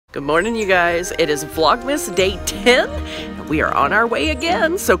Good morning, you guys. It is Vlogmas day 10, and we are on our way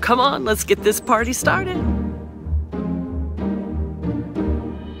again. So come on, let's get this party started.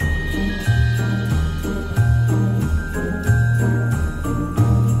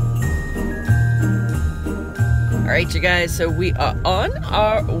 All right, you guys, so we are on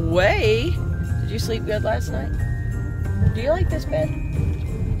our way. Did you sleep good last night? Do you like this bed?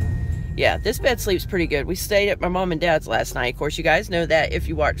 Yeah, this bed sleeps pretty good. We stayed at my mom and dad's last night. Of course, you guys know that if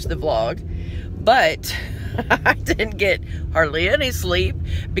you watch the vlog. But I didn't get hardly any sleep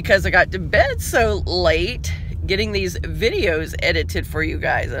because I got to bed so late getting these videos edited for you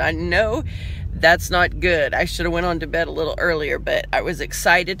guys. And I know that's not good. I should have went on to bed a little earlier, but I was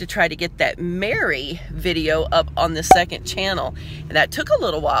excited to try to get that Mary video up on the second channel. And that took a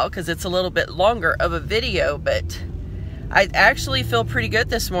little while because it's a little bit longer of a video, but I actually feel pretty good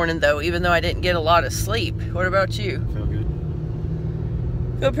this morning though, even though I didn't get a lot of sleep. What about you? Feel good.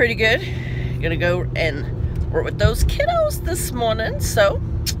 Feel pretty good. Gonna go and work with those kiddos this morning, so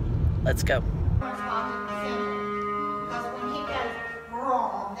let's go.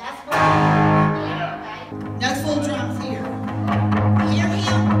 No full drums here. Hear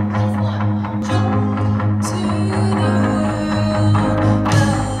him? He's what? Jump to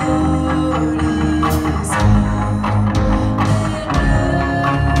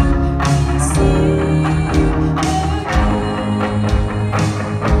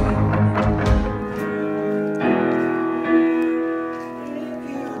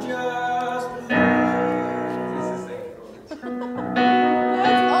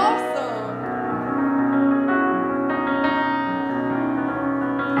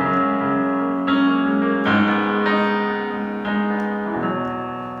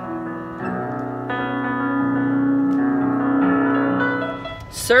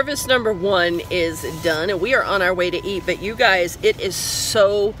Service number 1 is done and we are on our way to eat, but you guys, it is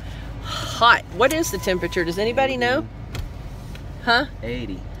so hot. What is the temperature? Does anybody know? Huh?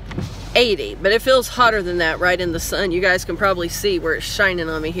 80. 80, but it feels hotter than that right in the sun. You guys can probably see where it's shining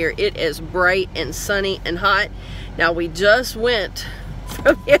on me here. It is bright and sunny and hot. Now we just went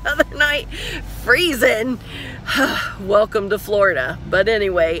from the other night freezing. Welcome to Florida. But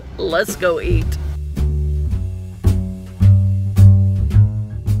anyway, let's go eat.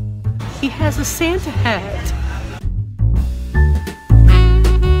 He has a Santa hat.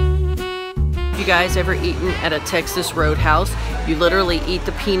 You guys ever eaten at a Texas Roadhouse? You literally eat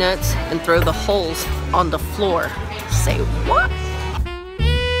the peanuts and throw the holes on the floor. Say what?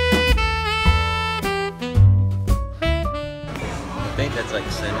 I think that's like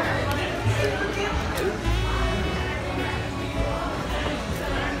center.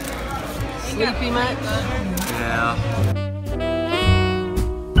 Sleepy much? Yeah.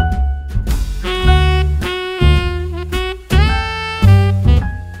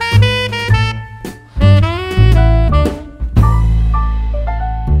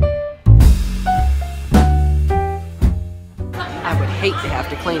 Hate to have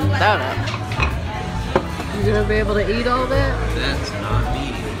to clean that up. You gonna be able to eat all that? That's not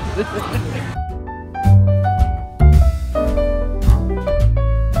me.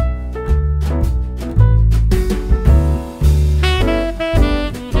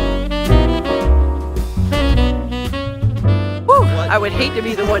 Woo, I would hate to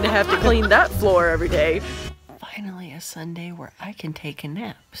be the one to have to clean that floor every day. Finally a Sunday where I can take a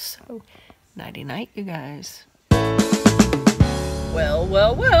nap. So, nighty night, you guys. Well,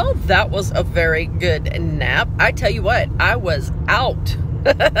 well, well, that was a very good nap. I tell you what, I was out.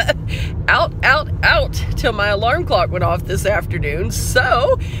 out till my alarm clock went off this afternoon.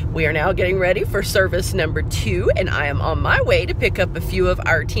 So we are now getting ready for service number 2, and I am on my way to pick up a few of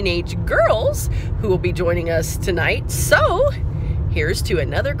our teenage girls who will be joining us tonight. So here's to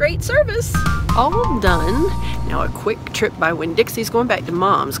another great service. All done. Now a quick trip by Winn-Dixie's going back to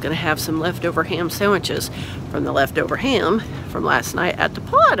Mom's. Gonna have some leftover ham sandwiches from the leftover ham from last night at the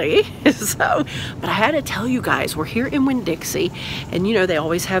party. So, but I had to tell you guys, we're here in Winn-Dixie, and you know they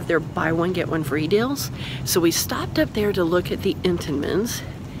always have their buy one get one free deals. So we stopped up there to look at the Entenmann's.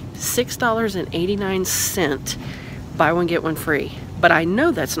 $6.89, buy one get one free. But I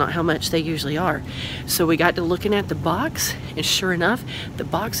know that's not how much they usually are. So we got to looking at the box, and sure enough, the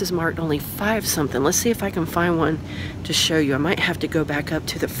box is marked only 5 something. Let's see if I can find one to show you. I might have to go back up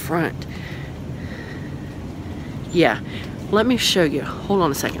to the front. Yeah, let me show you. Hold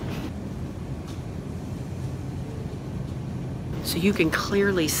on a second. So you can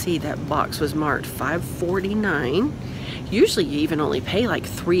clearly see that box was marked $5.49. Usually you even only pay like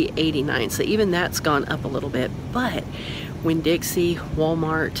 $3.89, so even that's gone up a little bit. But Winn-Dixie,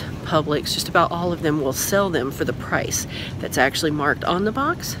 Walmart, Publix, just about all of them will sell them for the price that's actually marked on the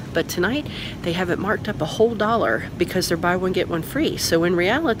box. But tonight, they have it marked up a whole $1 because they're buy one, get one free. So in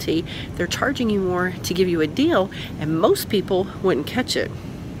reality, they're charging you more to give you a deal, and most people wouldn't catch it.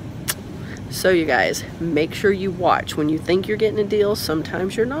 So you guys, make sure you watch. When you think you're getting a deal,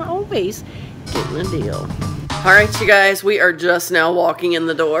 sometimes you're not always getting a deal. All right, you guys, we are just now walking in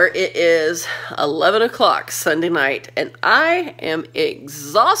the door. It is 11 o'clock Sunday night, and I am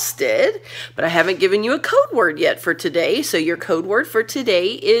exhausted, but I haven't given you a code word yet for today. So your code word for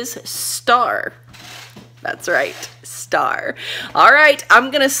today is star. That's right, star. All right, I'm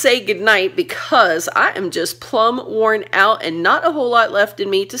going to say goodnight because I am just plumb worn out and not a whole lot left in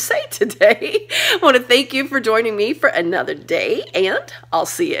me to say today. I want to thank you for joining me for another day, and I'll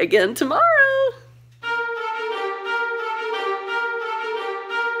see you again tomorrow.